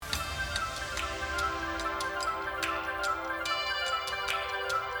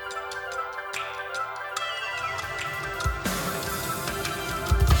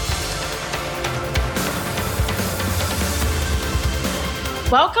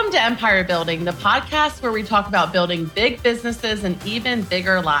Welcome to Empire Building, the podcast where we talk about building big businesses and even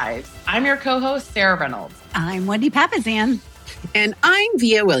bigger lives. I'm your co-host, Sarah Reynolds. I'm Wendy Papasan. And I'm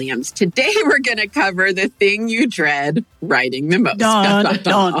Via Williams. Today we're going to cover the thing you dread, writing the most. Dun,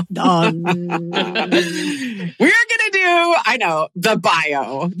 dun, dun. We're going to do, I know, the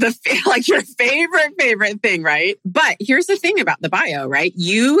bio, like your favorite thing, right? But here's the thing about the bio, right?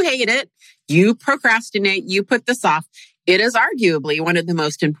 You hate it. You procrastinate. You put this off. It is arguably one of the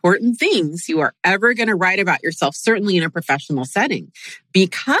most important things you are ever going to write about yourself, certainly in a professional setting,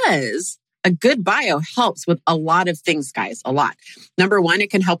 because a good bio helps with a lot of things, guys, a lot. Number one,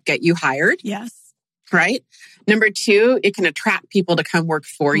 it can help get you hired. Yes. Right? Number two, it can attract people to come work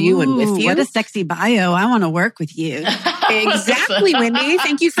for you and with you. What a sexy bio. I want to work with you. Exactly, Wendy.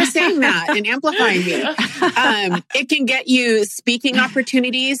 Thank you for saying that and amplifying me. It can get you speaking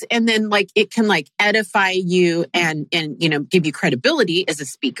opportunities, and then it can edify you and give you credibility as a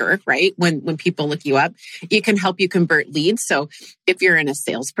speaker, right? When people look you up, it can help you convert leads. So if you're in a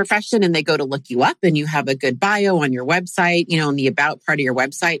sales profession and they go to look you up and you have a good bio on your website, in the about part of your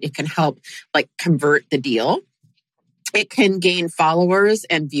website, it can help convert the deal. It can gain followers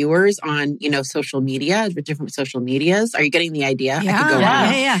and viewers on, social media, different social medias. Are you getting the idea? Yeah, I could go on.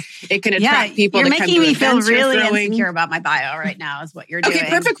 Yeah. It can attract people to come to You're making me feel events really you're throwing. insecure about my bio right now is what you're doing. Okay,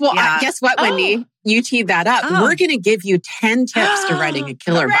 perfect. Well, guess what, Wendy? You teed that up. We're going to give you 10 tips to writing a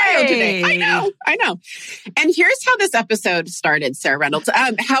killer bio today. I know. And here's how this episode started, Sarah Reynolds.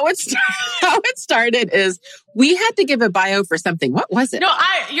 How it started is we had to give a bio for something. What was it? No,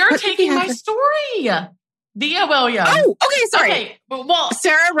 you're taking my story. Via Williams. Oh, okay. Sorry. Okay, well,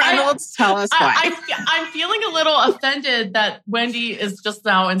 Sarah Reynolds, tell us why. I'm feeling a little offended that Wendy is just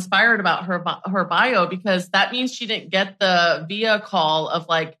now inspired about her bio, because that means she didn't get the Via call of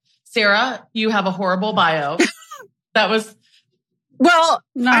Sarah, you have a horrible bio. That was... Well,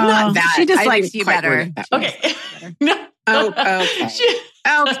 no, I'm not that. She just likes you better. Okay. Oh, okay.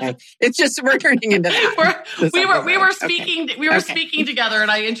 Okay. It's just we're turning into that. We were speaking together,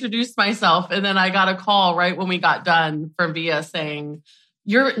 and I introduced myself, and then I got a call right when we got done from Via saying,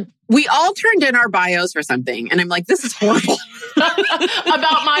 we all turned in our bios for something, and I'm like, this is horrible.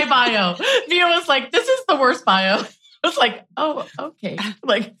 About my bio. Via was like, this is the worst bio. I was like, oh, okay.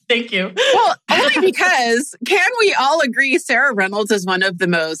 Thank you. Well, only because can we all agree Sarah Reynolds is one of the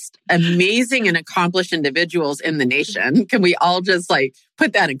most amazing and accomplished individuals in the nation? Can we all just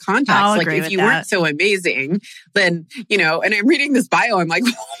put that in context? If you weren't so amazing, then, and I'm reading this bio, I'm like,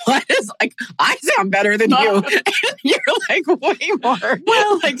 what is I sound better than you. And you're way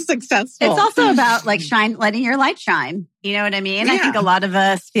more successful. It's also about letting your light shine. You know what I mean? Yeah. I think a lot of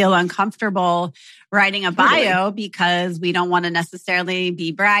us feel uncomfortable writing a bio because we don't want to necessarily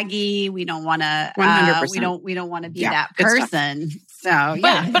be braggy. We don't want to. 100%. We don't want to be that person. So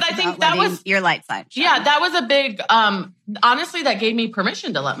but I think that was your light shine. Yeah, that was a big. Honestly, that gave me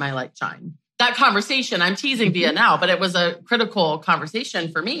permission to let my light shine. That conversation, I'm teasing Via now, but it was a critical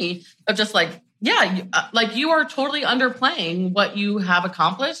conversation for me of just you are totally underplaying what you have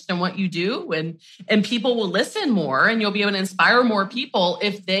accomplished and what you do, and people will listen more, and you'll be able to inspire more people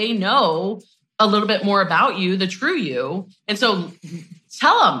if they know a little bit more about you, the true you. And so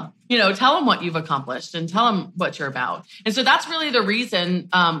tell them what you've accomplished and tell them what you're about. And so that's really the reason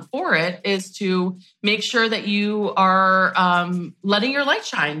for it, is to make sure that you are letting your light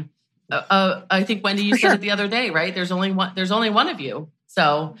shine. I think, Wendy, you said it the other day, right? There's only one of you.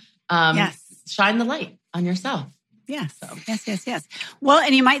 So yes. Shine the light on yourself. Yes. So. Yes. Well,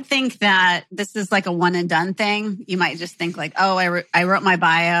 and you might think that this is a one and done thing. You might just think I wrote my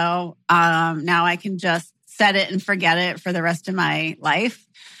bio. Now I can just set it and forget it for the rest of my life.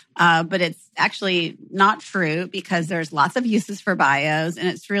 But it's actually not true, because there's lots of uses for bios, and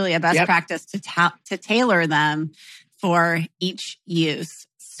it's really a best practice to tailor them for each use.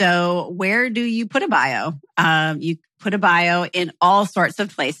 So where do you put a bio? You put a bio in all sorts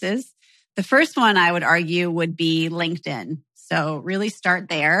of places. The first one I would argue would be LinkedIn. So really start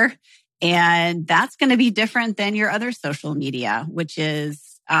there. And that's going to be different than your other social media, which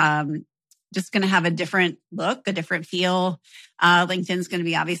is just going to have a different look, a different feel. LinkedIn's going to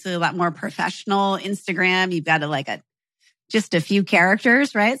be obviously a lot more professional. Instagram, you've got just a few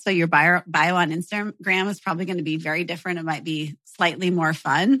characters, right? So your bio on Instagram is probably going to be very different. It might be slightly more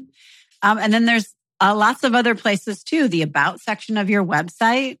fun. And then there's lots of other places too. The about section of your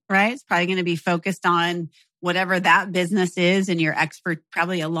website, right? It's probably going to be focused on whatever that business is and your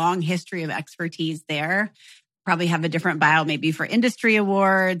probably a long history of expertise there. Probably have a different bio, maybe for industry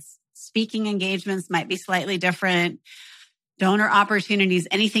awards. Speaking engagements might be slightly different. donor opportunities,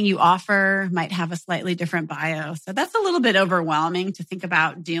 anything you offer might have a slightly different bio. So that's a little bit overwhelming to think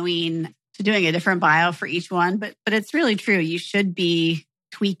about doing a different bio for each one. But it's really true. You should be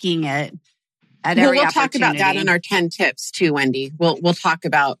tweaking it at every opportunity. We'll talk about that in our 10 tips too, Wendy. We'll talk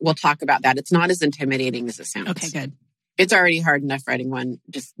about that. It's not as intimidating as it sounds. Okay, good. It's already hard enough writing one.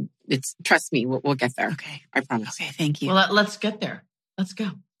 Trust me, we'll get there. Okay. I promise. Okay, thank you. Well, let's get there. Let's go.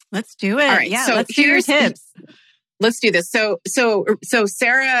 Let's do it. All right, yeah, so let's hear your tips. Let's do this. So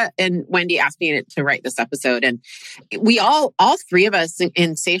Sarah and Wendy asked me to write this episode, and we all three of us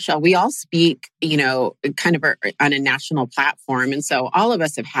in Seychelles, we all speak, kind of on a national platform. And so all of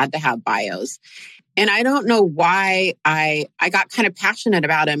us have had to have bios. And I don't know why I got kind of passionate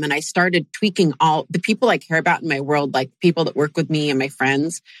about them, and I started tweaking all the people I care about in my world, like people that work with me and my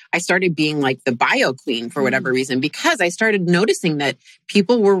friends. I started being like the bio queen for whatever reason, because I started noticing that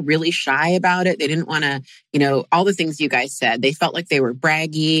people were really shy about it. They didn't want to, all the things you guys said. They felt like they were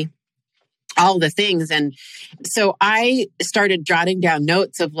braggy, all the things. And so I started jotting down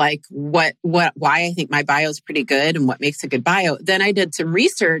notes of like why I think my bio is pretty good and what makes a good bio. Then I did some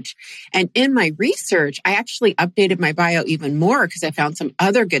research, and in my research, I actually updated my bio even more because I found some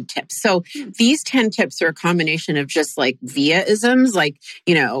other good tips. So these 10 tips are a combination of just like via-isms, like,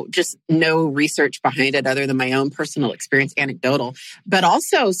 just no research behind it other than my own personal experience, anecdotal, but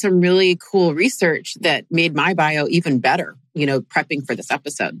also some really cool research that made my bio even better, prepping for this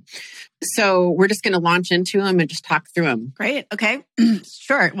episode. So we're just going to launch into them and just talk through them. Great. Okay.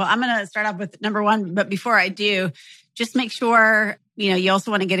 Sure. Well, I'm going to start off with number one, but before I do, just make sure, you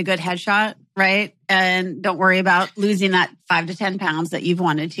also want to get a good headshot, right? And don't worry about losing that 5 to 10 pounds that you've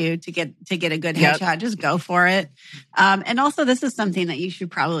wanted to get a good headshot. Just go for it. And also, this is something that you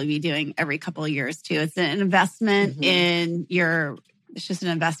should probably be doing every couple of years too. It's an investment it's just an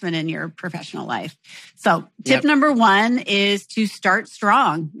investment in your professional life. So tip number one is to start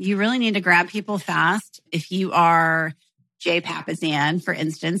strong. You really need to grab people fast. If you are Jay Papasan, for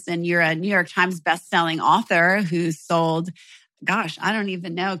instance, and you're a New York Times bestselling author who's sold, I don't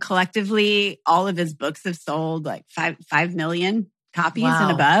even know, collectively, all of his books have sold like 5 million copies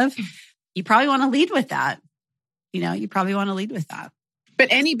and above. You probably want to lead with that. But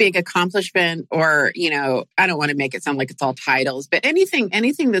any big accomplishment or, I don't want to make it sound like it's all titles, but anything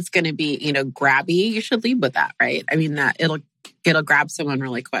that's going to be, grabby, you should lead with that, right? I mean, that it'll grab someone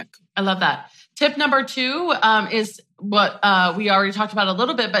really quick. I love that. Tip number 2 is what we already talked about a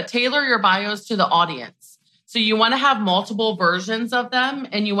little bit, but tailor your bios to the audience. So you want to have multiple versions of them,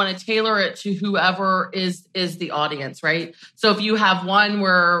 and you want to tailor it to whoever is the audience, right? So if you have one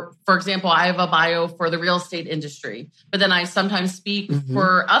where, for example, I have a bio for the real estate industry, but then I sometimes speak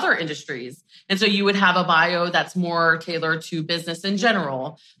for other industries. And so you would have a bio that's more tailored to business in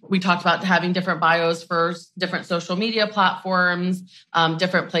general. We talked about having different bios for different social media platforms,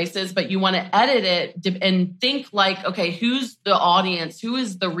 different places, but you want to edit it and think like, okay, who's the audience? Who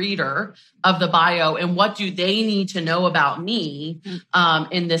is the reader of the bio, and what do they need to know about me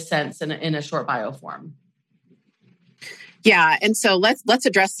in this sense, in a short bio form? Yeah. And so let's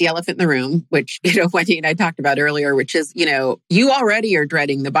address the elephant in the room, which, Wendy and I talked about earlier, which is, you already are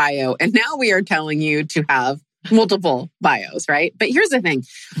dreading the bio. And now we are telling you to have multiple bios, right? But here's the thing.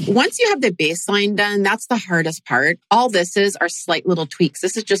 Once you have the baseline done, that's the hardest part. All this are slight little tweaks.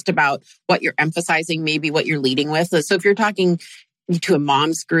 This is just about what you're emphasizing, maybe what you're leading with. So if you're talking to a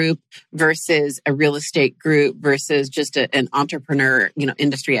mom's group versus a real estate group versus just an entrepreneur,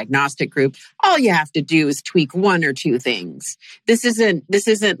 industry agnostic group, all you have to do is tweak one or two things. This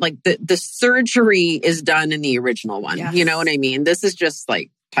isn't like the surgery is done in the original one. Yes. You know what I mean? This is just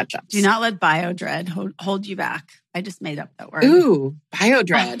like touch-ups. Do not let bio dread hold you back. I just made up that word. Ooh, bio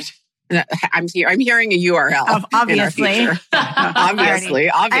dread. I'm hearing a URL. Obviously. Obviously.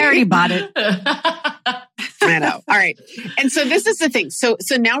 I already bought it. I know. All right. And so this is the thing. So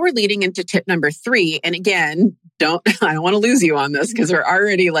now we're leading into tip number 3. And again, I don't want to lose you on this because we're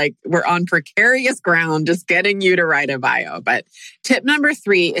already we're on precarious ground just getting you to write a bio. But tip number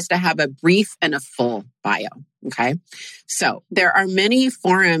 3 is to have a brief and a full bio. Okay. So there are many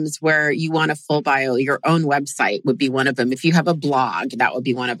forums where you want a full bio. Your own website would be one of them. If you have a blog, that would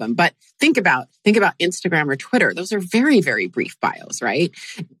be one of them. But think about Instagram or Twitter. Those are very, very brief bios, right?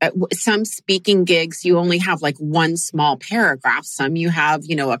 Some speaking gigs, you only have like one small paragraph. Some you have,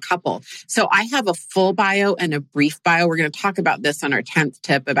 a couple. So I have a full bio and a brief bio. We're going to talk about this on our 10th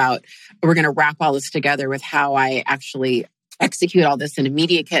tip we're going to wrap all this together with how I actually execute all this in a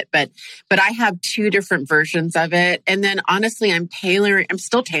media kit, but I have 2 different versions of it. And then honestly, I'm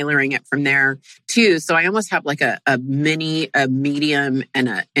still tailoring it from there too. So I almost have like a mini, a medium, and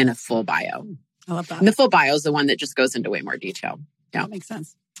a full bio. I love that. And the full bio is the one that just goes into way more detail. Yeah. That makes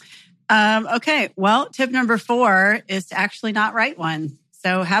sense. Okay. Well, tip number 4 is to actually not write one.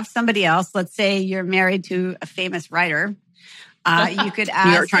 So have somebody else. Let's say you're married to a famous writer. You could ask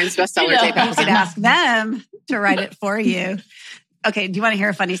New York Times bestseller. You could ask them to write it for you. Okay. Do you want to hear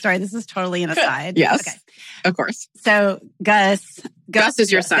a funny story? This is totally an aside. Yes. Okay. Of course. So Gus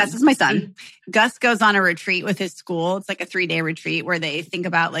is your son. Gus is my son. Gus goes on a retreat with his school. It's like a 3-day retreat where they think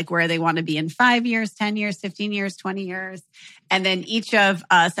about like where they want to be in 5 years, 10 years, 15 years, 20 years. And then each of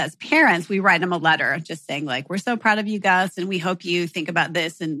us as parents, we write him a letter just saying like, we're so proud of you, Gus. And we hope you think about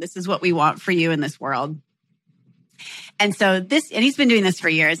this. And this is what we want for you in this world. And so he's been doing this for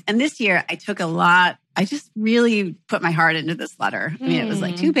years. And this year I just really put my heart into this letter. I mean, it was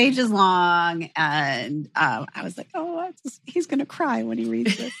like 2 pages long. And I was like, he's going to cry when he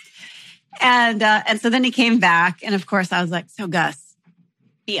reads this. And so then he came back. And of course, I was like, so Gus,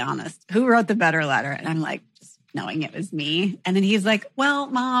 be honest. Who wrote the better letter? And I'm like, just knowing it was me. And then he's like, well,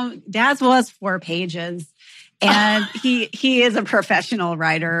 Mom, Dad's was 4 pages. And he is a professional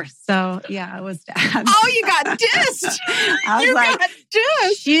writer. So yeah, it was Dad. Oh, you got dissed. I was like,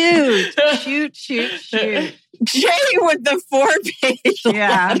 shoot. Jay with the 4-page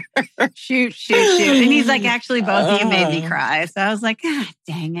yeah. Shoot. And he's like, actually, both of you made me cry. So I was like,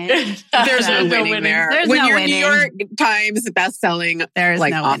 dang it. There's no winning there. There's when no you're winning. New York Times bestselling There's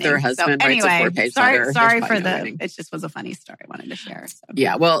like no author winning. husband so writes anyway, a 4-page letter. Sorry for it just was a funny story I wanted to share. So.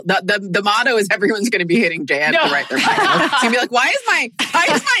 Yeah, well, the motto is everyone's going to be hitting Jay up to write their bio. It's going to be like, why is my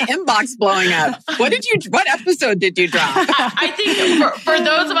inbox blowing up? What episode did you drop? I think for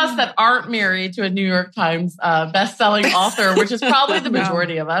those of us that aren't married to a New York Times best-selling author, which is probably the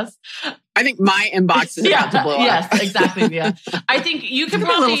majority of us. I think my inbox is about to blow up. Yes, exactly. Yeah. I think you can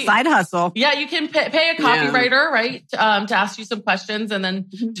probably... a little side hustle. Yeah, you can pay a copywriter, right? To ask you some questions and then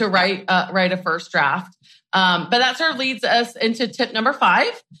to write a first draft. But that sort of leads us into tip number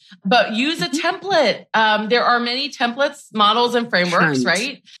 5. But use a template. There are many templates, models, and frameworks,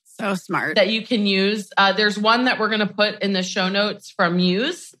 right? So smart. That you can use. There's one that we're going to put in the show notes from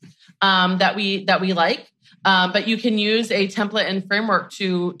Muse that we like. But you can use a template and framework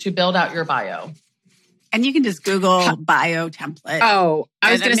to build out your bio. And you can just Google bio template. Oh,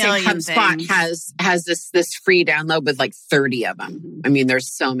 I was going to say HubSpot has this free download with like 30 of them. I mean,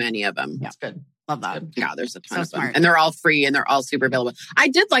 there's so many of them. Yeah, it's good. Love that. Yeah, there's a ton so of them. smart. And they're all free and they're all super available. I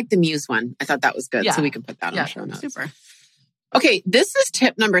did like the Muse one. I thought that was good. Yeah. So we can put that on the show notes. Super. Okay, this is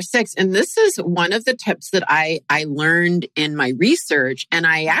tip number 6. And this is one of the tips that I learned in my research. And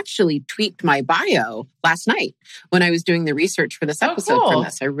I actually tweaked my bio last night when I was doing the research for this episode from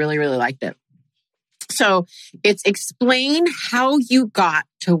this. I really, really liked it. So it's explain how you got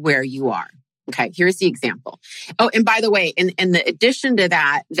to where you are. Okay, here's the example. Oh, and by the way, in the addition to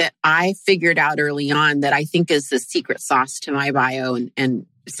that I figured out early on that I think is the secret sauce to my bio, and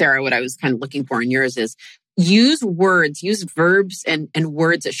Sarah, what I was kind of looking for in yours is use verbs and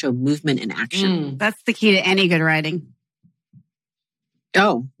words that show movement and action. That's the key to any good writing.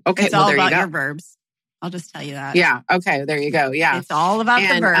 Oh, okay. It's all about your verbs. I'll just tell you that. Yeah. Okay. There you go. Yeah. It's all about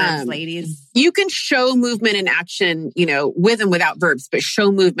the verbs, ladies. You can show movement and action, with and without verbs, but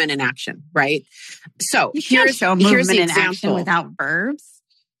show movement and action, right? So you can't show movement and action without verbs.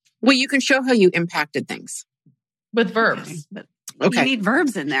 Well, you can show how you impacted things with verbs. Okay. You need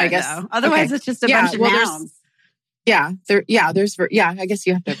verbs in there, I guess. Though. Otherwise, it's just a bunch of nouns. I guess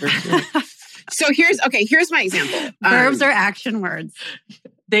you have to have verbs. So here's my example. Verbs are action words.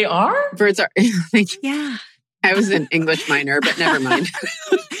 They are? Verbs are. Yeah. I was an English minor, but never mind.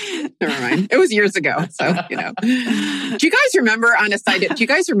 Never mind. It was years ago. So, Do you guys remember, on a side note, do you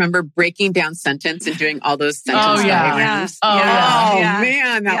guys remember breaking down sentence and doing all those sentence diagrams?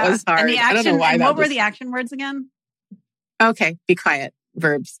 Man, that was hard. And the action, I don't know why what were the action words again? Okay, be quiet.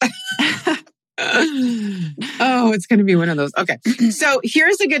 Verbs. Oh, it's going to be one of those. Okay. So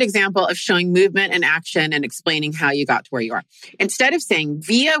here's a good example of showing movement and action and explaining how you got to where you are. Instead of saying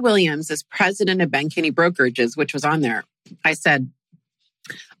Via Williams is president of Ben Kinney Brokerages, which was on there, I said,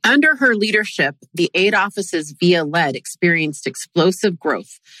 under her leadership, the 8 offices Via led experienced explosive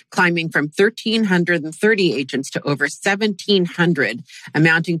growth, climbing from 1,330 agents to over 1,700,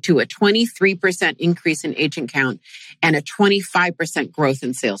 amounting to a 23% increase in agent count and a 25% growth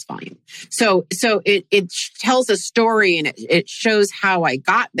in sales volume. So it tells a story and it shows how I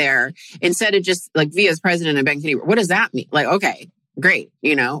got there instead of just like Via's president of Ben Kinney. What does that mean? Like, okay. Great,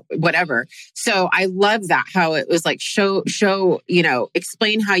 whatever. So I love that, how it was like show,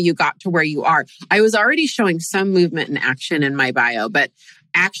 explain how you got to where you are. I was already showing some movement and action in my bio, but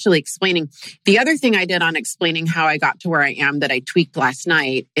actually explaining. The other thing I did on explaining how I got to where I am that I tweaked last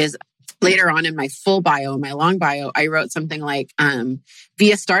night is later on in my full bio, my long bio, I wrote something like,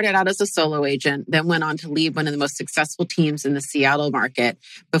 Via started out as a solo agent, then went on to lead one of the most successful teams in the Seattle market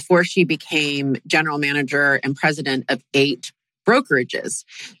before she became general manager and president of 8 brokerages.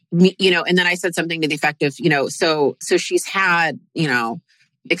 And then I said something to the effect of, so she's had,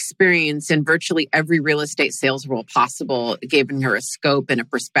 experience in virtually every real estate sales role possible, giving her a scope and a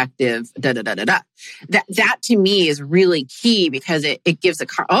perspective, That to me is really key because it gives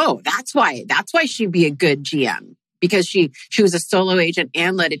that's why she'd be a good GM, because she was a solo agent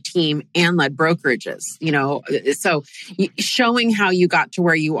and led a team and led brokerages, so showing how you got to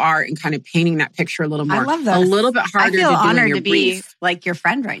where you are and kind of painting that picture a little more. I love that. A little bit harder. I feel to do honored in your to brief. be like your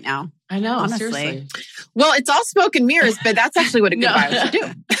friend right now. I know, honestly. seriously. Well, it's all smoke and mirrors, but that's actually what a good bio should do.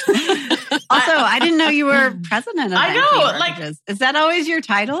 Also, I didn't know you were president of I know, brokerages. Is that always your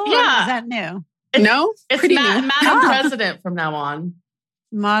title? Yeah. Or is that new? No, it's pretty new. Madam President from now on.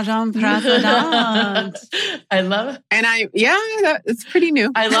 Madam President. I love it. And it's pretty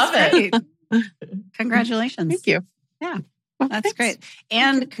new. I love it. Congratulations. Thank you. Yeah. That's great.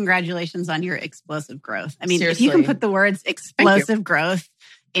 And congratulations on your explosive growth. I mean, Seriously. if you can put the words explosive growth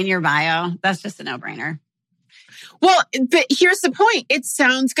in your bio, that's just a no-brainer. Well, but here's the point. It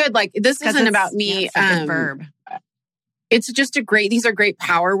sounds good. Like, this isn't about me. It's a good verb. It's just these are great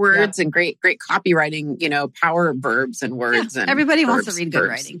power words and great copywriting, power verbs and words. Yeah, and everybody verbs, wants to read good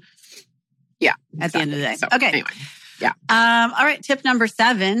writing. Yeah. At the end of the day. So, okay. Anyway. Yeah. All right. Tip number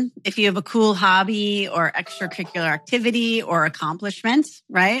 7, if you have a cool hobby or extracurricular activity or accomplishment,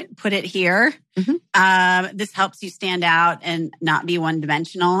 right? Put it here. Mm-hmm. This helps you stand out and not be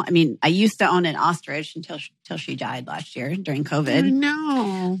one-dimensional. I mean, I used to own an ostrich until she died last year during COVID.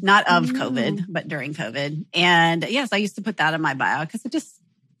 No. Not of COVID, but during COVID. And yes, I used to put that in my bio because it just,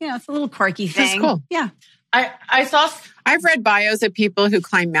 it's a little quirky thing. That's cool. Yeah. I've read bios of people who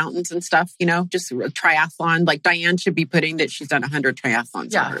climb mountains and stuff, just triathlon. Like Diane should be putting that she's done 100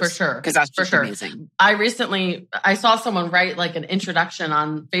 triathlons. Yeah, for sure. Because that's just amazing. I saw someone write like an introduction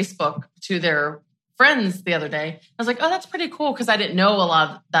on Facebook to their friends the other day. I was like, oh, that's pretty cool because I didn't know a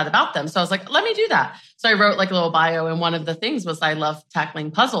lot of that about them. So I was like, let me do that. So I wrote like a little bio, and one of the things was I love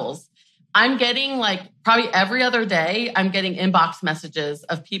tackling puzzles. I'm getting like probably every other day, I'm getting inbox messages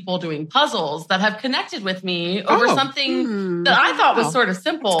of people doing puzzles that have connected with me over something that I thought was sort of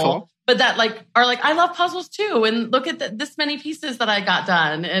simple, cool. but that are like, I love puzzles too. And look at this many pieces that I got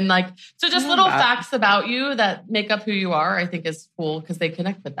done. And like, so just little facts about you that make up who you are, I think is cool because they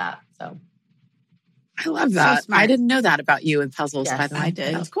connect with that. So I love that. So I didn't know that about you and puzzles. Yes, by the way. I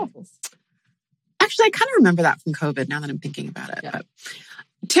did. That was cool. Actually, I kind of remember that from COVID now that I'm thinking about it. Yeah. But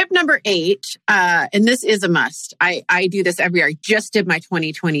tip number 8, and this is a must. I do this every year. I just did my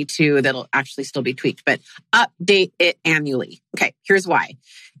 2022 that'll actually still be tweaked, but update it annually. Okay, here's why.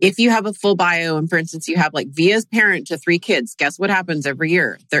 If you have a full bio and for instance, you have like Via's parent to 3 kids, guess what happens every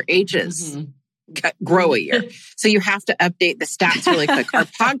year? Their ages grow a year. So you have to update the stats really quick. Our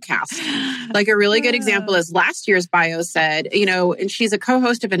podcast, like a really good example is last year's bio said, and she's a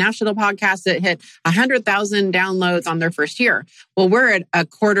co-host of a national podcast that hit 100,000 downloads on their first year. Well, we're at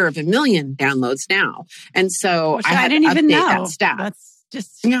 250,000 downloads now. And so I didn't even know that stat. That's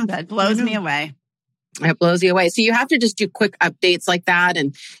just, that blows me away. It blows you away. So you have to just do quick updates like that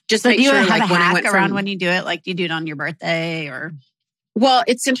and just make do you sure have like a when I hack went around when you do it? Like do you do it on your birthday or... Well,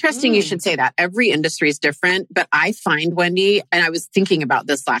 it's interesting you should say that. Every industry is different, but I find, Wendy, and I was thinking about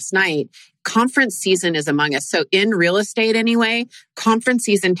this last night, conference season is among us. So in real estate anyway, conference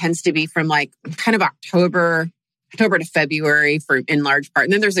season tends to be from like kind of October to February in large part.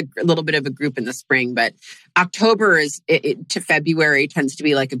 And then there's a little bit of a group in the spring, but October to February tends to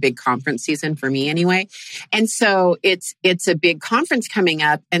be like a big conference season for me anyway. And so it's a big conference coming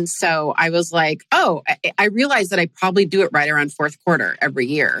up. And so I was like, I realized that I probably do it right around fourth quarter every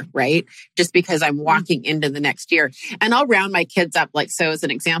year, right? Just because I'm walking into the next year. And I'll round my kids up. Like, so as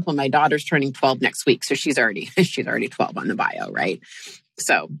an example, my daughter's turning 12 next week. So she's already 12 on the bio, right?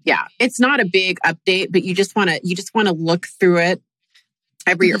 So yeah, it's not a big update, but you just want to look through it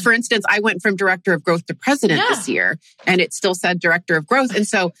every year. For instance, I went from director of growth to president this year, and it still said director of growth. And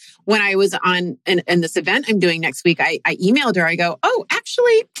so when I was on in this event I'm doing next week, I emailed her. I go, oh,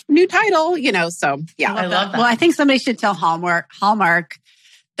 actually, new title, So yeah, I love that. Well, I think somebody should tell Hallmark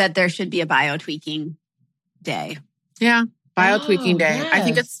that there should be a bio tweaking day. Yeah. Bio tweaking day. Yes. I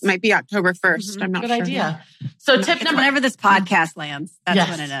think it might be October 1st. I'm not Good sure. idea. So tip number... Whenever this podcast lands, that's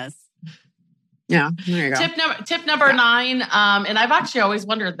when it is. Yeah, there you go. Tip number 9, and I've actually always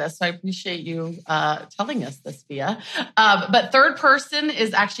wondered this, so I appreciate you telling us this, Via. But third person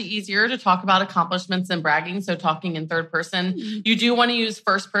is actually easier to talk about accomplishments than bragging. So talking in third person, you do want to use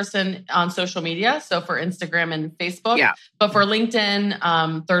first person on social media. So for Instagram and Facebook, but for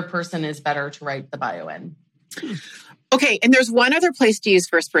LinkedIn, third person is better to write the bio in. Okay. And there's one other place to use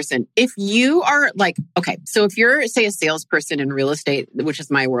first person. If you are like, okay, so if you're, say, a salesperson in real estate, which is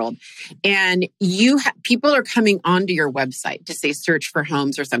my world, and people are coming onto your website to say search for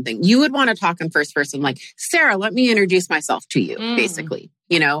homes or something, you would want to talk in first person, like, Sarah, let me introduce myself to you, basically.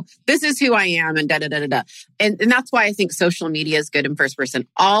 You know, this is who I am and da-da-da-da-da. And that's why I think social media is good in first person.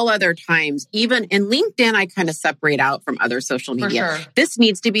 All other times, even in LinkedIn, I kind of separate out from other social media. For sure. This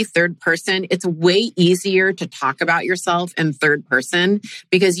needs to be third person. It's way easier to talk about yourself in third person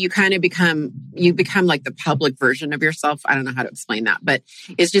because you kind of become like the public version of yourself. I don't know how to explain that, but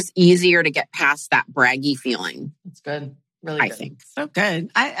it's just easier to get past that braggy feeling. That's good. Really good. I think. So good.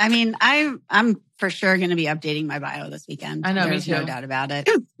 I mean, I'm for sure going to be updating my bio this weekend. I know, There's me too. no doubt about it.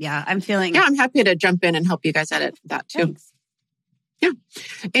 Yeah, I'm feeling. Yeah, I'm happy to jump in and help you guys edit that too. Thanks. Yeah.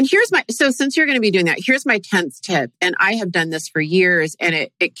 And since you're going to be doing that, here's my 10th tip. And I have done this for years and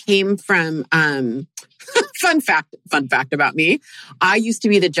it came from, fun fact about me. I used to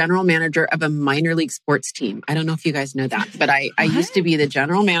be the general manager of a minor league sports team. I don't know if you guys know that, but I used to be the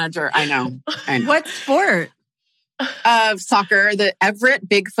general manager. I know. What sport? Of soccer, the Everett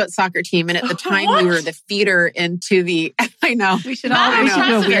Bigfoot soccer team. And at the time we were the feeder into the, I know. We should do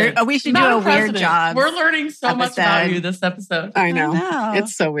a weird job. We're learning so much about you this episode. I know.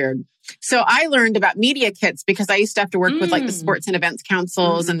 It's so weird. So I learned about media kits because I used to have to work with like the sports and events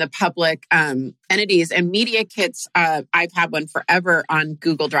councils and the public entities. And media kits, I've had one forever on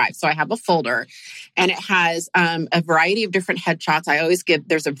Google Drive. So I have a folder and it has a variety of different headshots. I always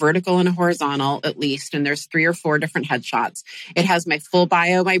there's a vertical and a horizontal at least, and there's 3 or 4 different headshots. It has my full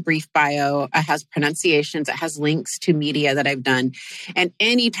bio, my brief bio. It has pronunciations. It has links to media that I've done. And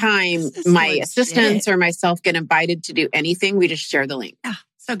anytime my assistants or myself get invited to do anything, we just share the link.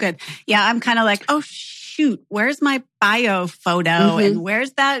 So good. Yeah, I'm kind of like, oh, shoot, where's my bio photo? And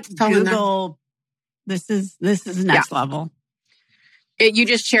where's that Google? This is next level. You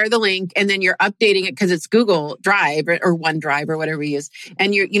just share the link and then you're updating it because it's Google Drive or OneDrive or whatever you use.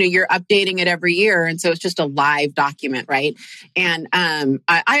 And you're updating it every year. And so it's just a live document, right? And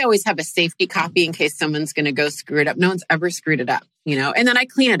I always have a safety copy in case someone's going to go screw it up. No one's ever screwed it up, and then I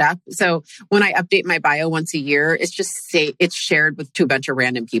clean it up. So when I update my bio once a year, it's shared to a bunch of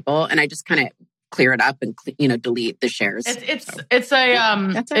random people. And I just kind of clear it up and, delete the shares. It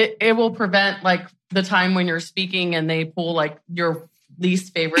will prevent like the time when you're speaking and they pull like your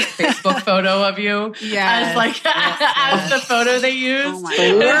least favorite Facebook photo of you as the photo they use. Oh my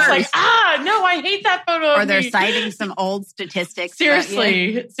and it's like, no, I hate that photo. Or they're citing some old statistics.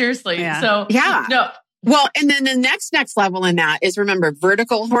 Seriously. Yeah. So no. Well, and then the next level in that is, remember,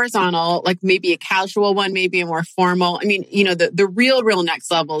 vertical, horizontal, like maybe a casual one, maybe a more formal. I mean, the real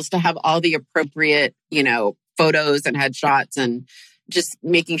next level is to have all the appropriate, photos and headshots and just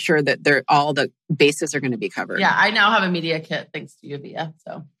making sure that all the bases are going to be covered. Yeah, I now have a media kit thanks to you, Via.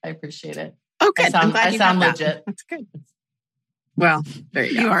 So I appreciate it. Oh, good. I sound legit. That's good. Well, there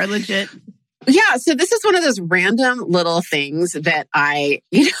you go. You are legit. Yeah. So this is one of those random little things that I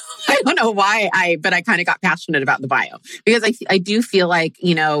don't know why but I kind of got passionate about the bio because I do feel like,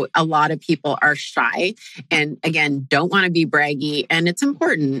 a lot of people are shy and again, don't want to be braggy, and it's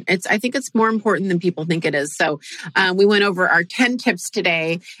important. I think it's more important than people think it is. So we went over our 10 tips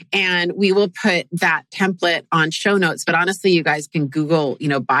today and we will put that template on show notes, but honestly, you guys can Google,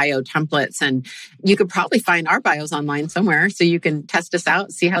 bio templates and you could probably find our bios online somewhere so you can test us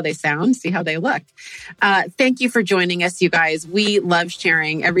out, see how they sound, see how they look. Thank you for joining us, you guys. We love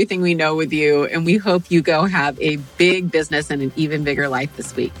sharing everything we know with you, and we hope you go have a big business and an even bigger life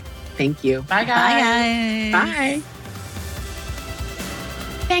this week. Thank you. Bye, guys. Bye.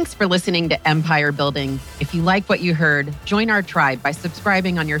 Thanks for listening to Empire Building. If you like what you heard, join our tribe by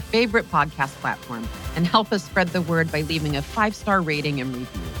subscribing on your favorite podcast platform and help us spread the word by leaving a 5-star rating and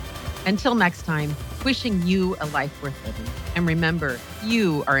review. Until next time, wishing you a life worth living. And remember,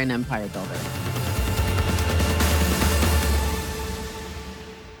 you are an empire builder.